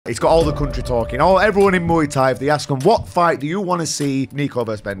He's got all the country talking. Everyone in Muay Thai, if they ask him, what fight do you want to see Nico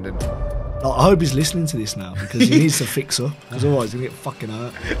versus Bendon? I hope he's listening to this now, because he needs to fix up, because otherwise he's going to get fucking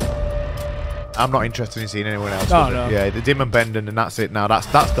hurt. I'm not interested in seeing anyone else. No. Yeah, the Dim and Bendon, and that's it now. That's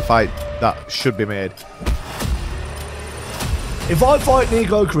the fight that should be made. If I fight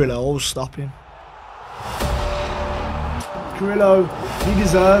Nico Carrillo, I'll stop him. Carrillo, he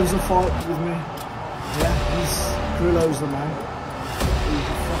deserves a fight with me. Yeah, Carrillo's the man. He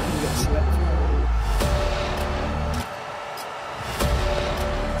can fucking get slept.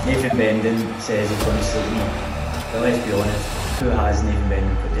 Nathan Bendon says he's going to sleep me. But let's be honest, who has Nathan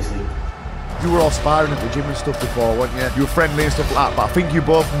Bendon put to sleep? You were all sparring at the gym and stuff before, weren't you? You were friendly and stuff like that, but I think you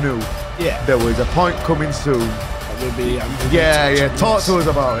both knew there was a point coming soon. Yeah, talk to us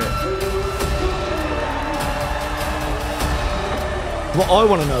about it. What I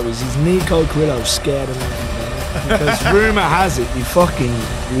want to know is Nico Carrillo scared of me? Because rumour has it he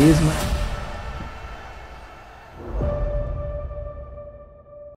is, man.